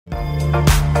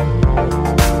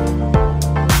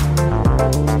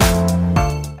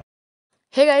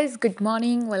Hey guys, good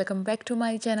morning, welcome back to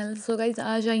my channel. So guys,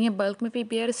 आज आइए bulk में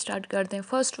PPR start करते हैं।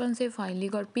 फर्स्ट वन से finally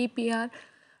got PPR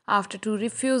after two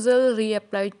refusal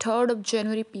reapply 3rd of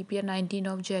January. PPR 19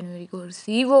 of January को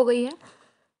receive हो गई है।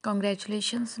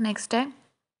 कॉन्ग्रेचुलेशंस। नेक्स्ट है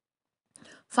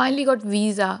finally got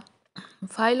visa.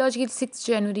 File launch की 6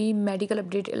 जनवरी, मेडिकल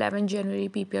अपडेट 11 जनवरी,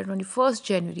 पीपीआर 21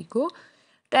 जनवरी को।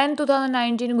 10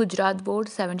 2019 Gujarat board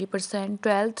 70%,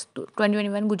 12th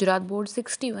 2021 Gujarat board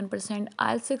 61%,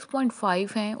 IELTS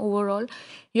 6.5 हैं overall.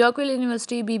 यॉर्कविल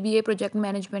university BBA project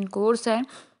management course है।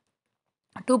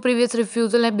 2 previous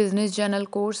refusal है बिजनेस जर्नल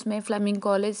कोर्स में फ्लेमिंग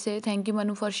कॉलेज से। Thank you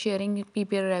Manu for sharing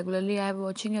PPR regularly. I have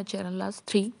watching your channel last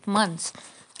 3 months।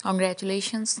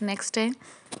 Congratulations. Next है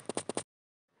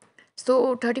so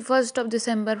 31st of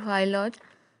December file lodge.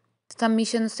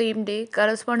 Submission same day,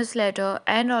 correspondence letter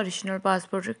and original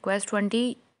passport request 20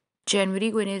 जनवरी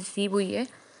को इन्हें receive हुई है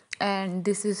and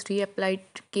this is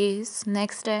रीअप्लाइड case.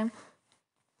 Next है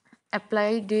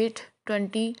apply date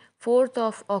 24th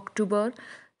of October,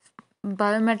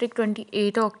 biometric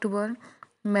 28 October,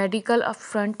 medical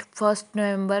upfront 1st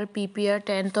November, PPR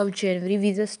 10th of January,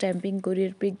 visa stamping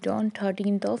courier picked on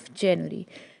 13th of January.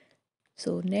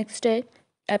 So next है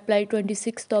apply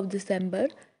 26th of December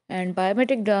and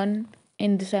biometric done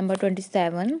in December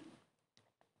 27.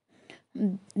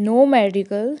 No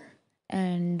medical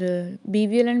and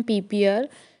BVL and PPR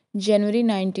जनवरी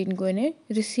 19 को इन्हें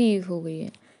receive हो गई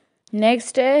है।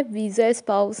 Next है visa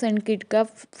spouse and kid का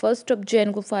 1st of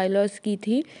Jain को file loss की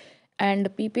थी एंड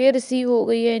पीपीआर रिसीव हो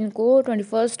गई है इनको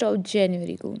 21st ऑफ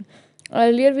जनवरी को।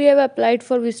 Earlier we have applied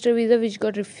for visitor visa which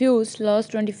got refused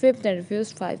last 25th and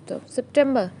refused 5th of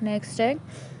September. Next है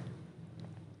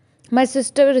my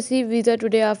sister received visa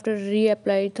today after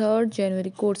reapplied 3rd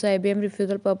January course IBM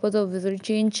refusal purpose of visa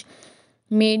change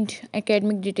made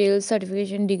academic details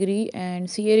certification degree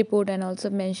and CA report and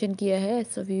also mention किया है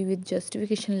SOV with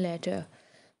justification letter.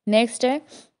 Next है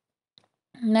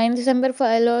 9 December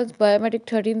file was biometric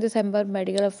 13 December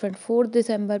medical upfront 4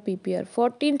 December PPR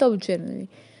 14th of January.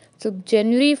 So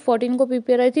जनवरी 14 को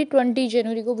PPR आई थी, 20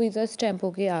 जनवरी को visa stamp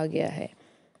होके आ गया है।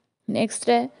 Next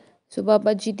है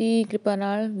सुबाबा जी डी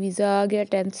कृपानाल वीज़ा आ गया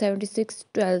 10th 76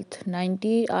 12th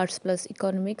 90 arts plus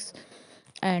economics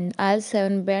and IELTS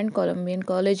 7 band Columbian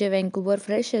college है वैंकूवर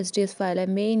फ्रेश SDS फाइल है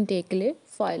मे इनटेक के लिए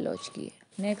फाइल लॉन्च की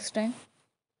है। Next time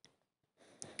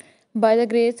by the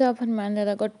grace of Hanuman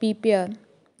दादा got PPR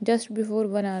just before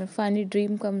 1 hour finally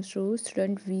dream comes true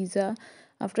student visa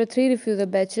after 3 refusal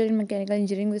bachelor in mechanical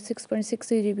engineering with 6.6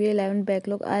 GPA 11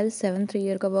 backlog IELTS 7 3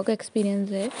 year का work experience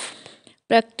है।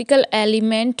 Practical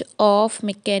element of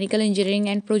mechanical engineering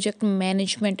and project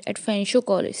management eight फेंशो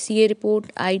college CA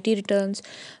report IT returns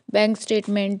bank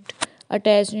statement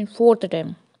attached in 4th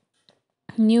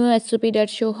attempt। New SOP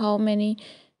that show how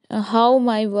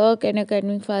my work and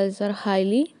academic files are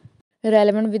highly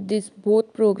relevant with this both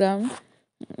program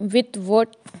with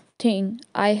what thing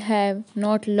I have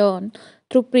not learned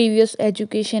through previous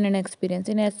education and experience.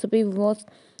 In SOP was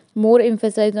more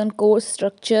emphasized on course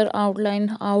structure, outline,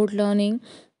 outlearning,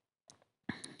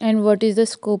 and what is the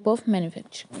scope of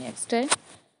manufacturing. Next time,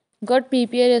 got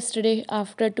PPR yesterday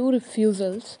after 2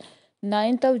 refusals.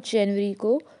 9th of January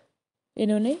को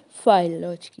इन्होंने file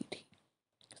launch की थी।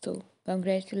 So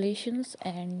congratulations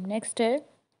and next है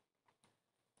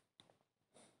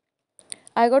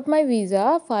I got my visa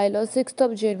file on 6th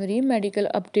of January, medical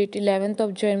update 11th of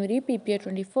January, PPR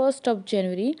 21st of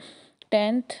January,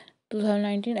 10th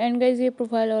 2019 and guys ये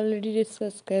profile already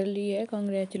discuss कर ली है।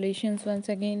 Congratulations once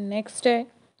again. Next है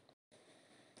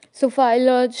सो file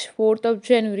launch 4th of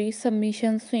January,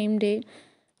 submission same day,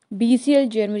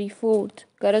 BCL January 4th,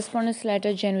 correspondence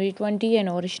letter January 20 and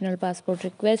original passport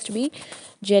request भी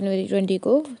January 20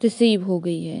 को receive हो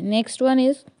गई है। Next one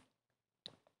is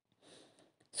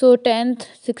so 10th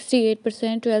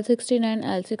 68%, 12th 69,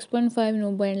 IELTS 6.5,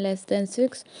 no band less than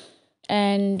 6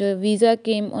 and visa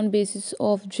came on basis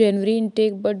of January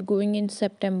intake but going in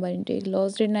September intake.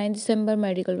 Last date 9 December,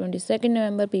 medical 22nd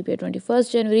November, PPA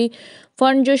 21st January।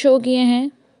 Fund जो show किए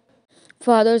हैं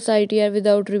fathers ITR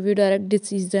without review direct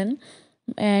decision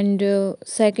and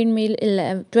second mail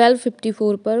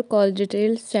 1254 पर college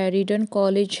detail स्टैरीडन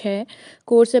college है,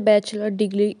 course है bachelor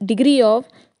degree of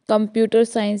computer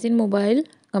science in mobile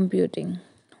computing.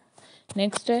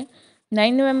 Next है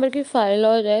 9 नवंबर की file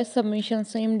और है submission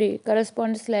same day,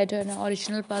 correspondence letter and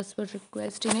original passport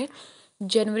request इन्हें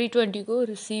January 20 को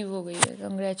receive हो गई है।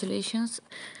 Congratulations.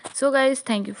 So guys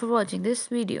thank you for watching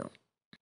this video.